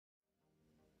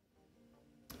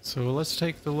So let's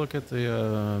take the look at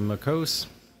the Mokose.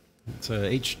 It's a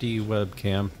HD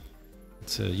webcam.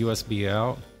 It's a USB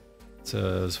out. It's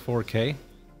 4K.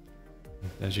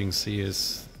 As you can see,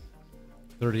 it's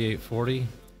 3840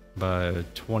 by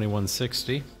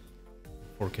 2160,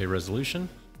 4K resolution.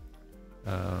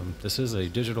 This is a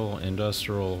digital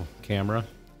industrial camera.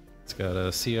 It's got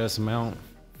a CS mount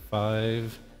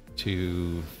 5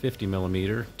 to 50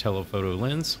 millimeter telephoto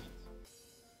lens.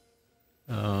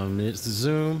 It's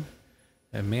zoom,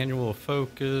 and manual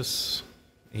focus,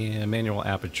 and manual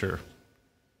aperture.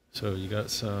 So you got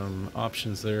some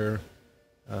options there.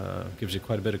 Gives you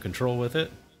quite a bit of control with it.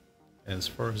 As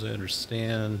far as I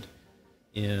understand,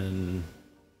 in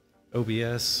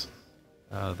OBS,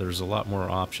 there's a lot more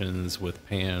options with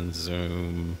pan,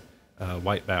 zoom,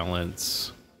 white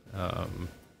balance.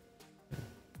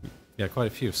 Yeah, quite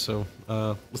a few. So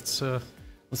let's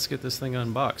get this thing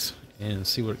unboxed and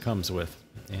see what it comes with,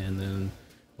 and then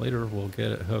later we'll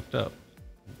get it hooked up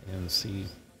and see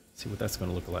what that's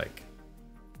going to look like.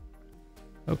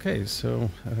 Okay, so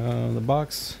the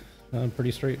box, pretty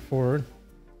straightforward.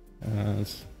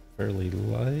 It's fairly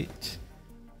light.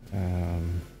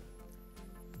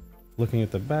 Looking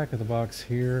at the back of the box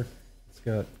here, it's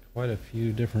got quite a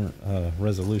few different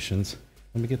resolutions.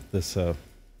 Let me get this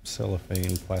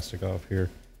cellophane plastic off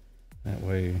here. That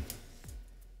way,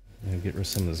 get rid of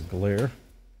some of this glare.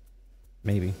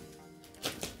 Maybe.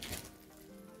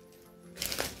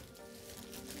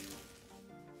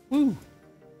 Woo!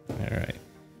 All right,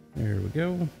 there we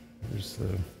go. There's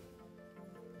the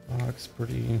box.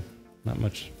 Pretty, not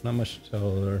much to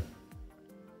tell there.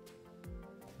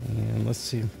 And let's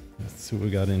see what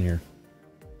we got in here.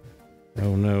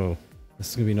 Oh no, this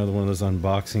is gonna be another one of those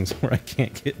unboxings where I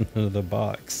can't get into the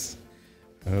box.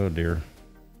 Oh dear.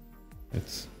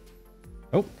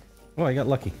 Oh, I got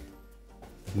lucky.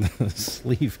 The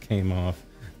sleeve came off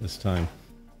this time.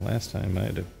 Last time I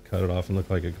had to cut it off and look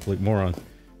like a complete moron.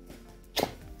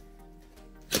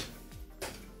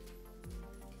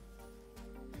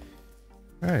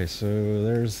 Alright, so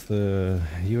there's the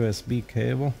USB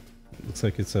cable. It looks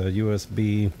like it's a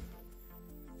USB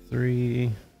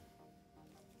 3.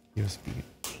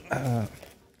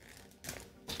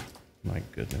 My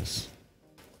goodness.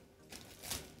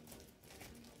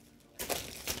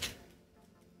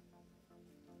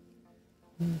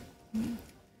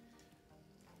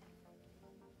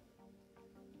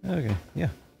 Okay, yeah.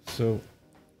 So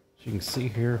as you can see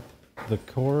here, the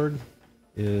cord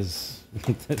is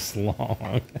this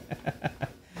long.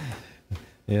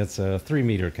 It's a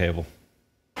 3-meter cable.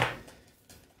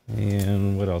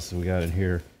 And what else have we got in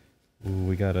here? Ooh,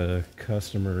 we got a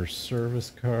customer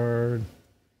service card.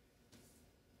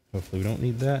 Hopefully we don't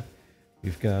need that.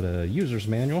 We've got a user's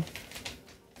manual.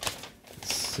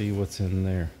 Let's see what's in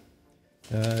there.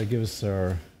 Give us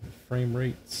our frame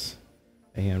rates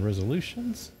and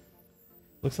resolutions.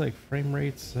 Looks like frame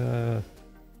rates, for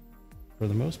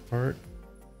the most part,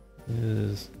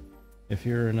 is if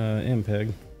you're in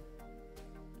MPEG,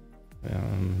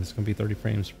 it's going to be 30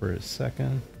 frames per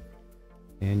second.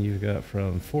 And you've got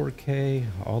from 4K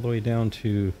all the way down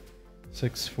to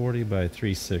 640 by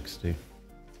 360.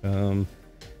 For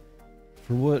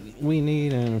what we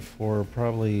need, and for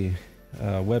probably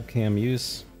webcam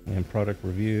use and product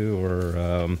review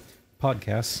or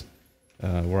podcasts,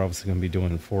 we're obviously going to be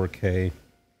doing 4K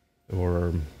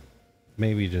or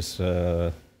maybe just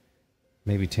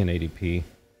maybe 1080p.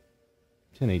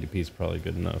 1080p is probably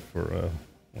good enough for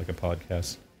like a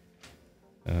podcast.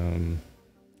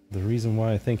 The reason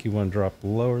why I think you want to drop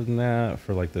lower than that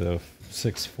for like the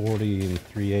 640 and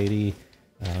 380,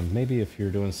 maybe if you're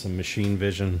doing some machine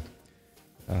vision,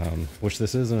 which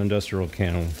this is an industrial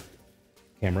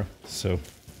camera, so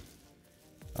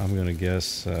I'm gonna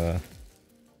guess the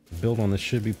build on this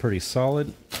should be pretty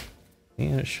solid,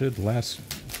 and it should last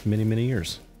many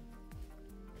years.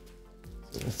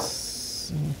 So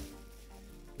let's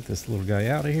get this little guy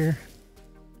out of here.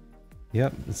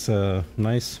 Yep, it's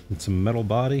nice. It's a metal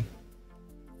body.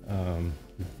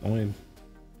 Only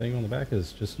thing on the back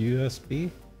is just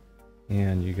USB,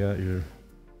 and you got your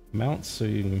mounts so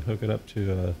you can hook it up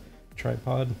to a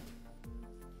tripod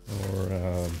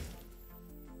or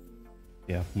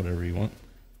yeah, whatever you want.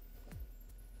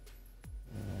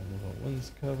 Little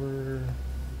lens cover,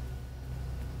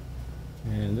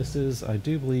 and this is, I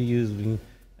do believe,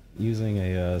 using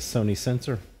a Sony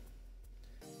sensor.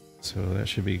 So that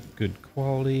should be good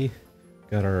quality.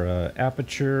 Got our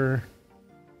aperture,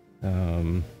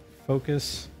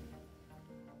 focus,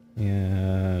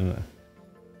 and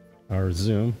our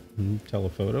zoom,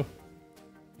 telephoto.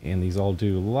 And these all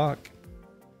do lock.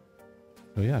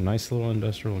 So yeah, nice little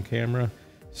industrial camera.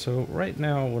 So right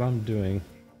now what I'm doing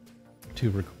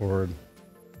to record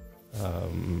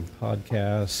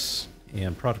podcasts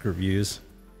and product reviews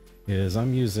is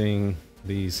I'm using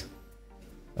these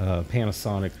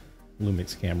Panasonic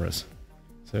Lumix cameras.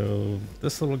 So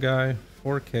this little guy,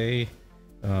 4K,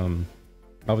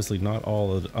 obviously not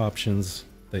all of the options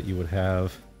that you would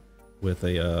have with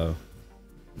a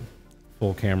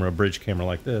full camera, bridge camera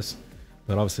like this,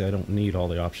 but obviously I don't need all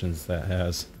the options that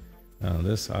has.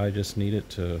 This, I just need it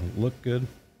to look good,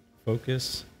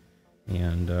 focus,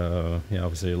 and yeah,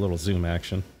 obviously a little zoom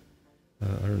action.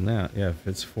 Other than that, yeah, if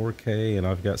it's 4K and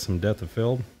I've got some depth of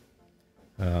field,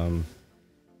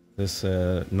 this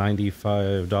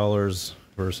 $95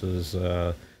 versus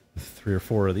 3 or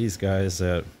 4 of these guys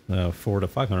at $400 to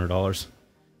 $500.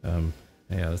 Yeah,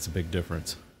 that's a big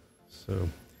difference. So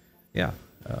yeah,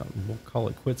 we'll call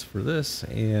it quits for this,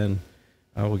 and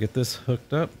I will get this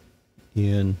hooked up,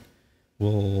 and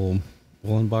we'll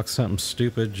unbox something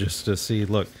stupid just to see.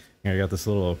 Look, here I got this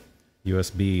little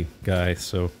USB guy,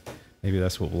 so maybe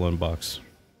that's what we'll unbox.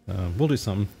 We'll do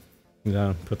something.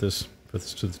 Put this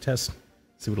to the test,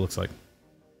 see what it looks like.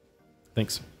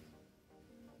 Thanks.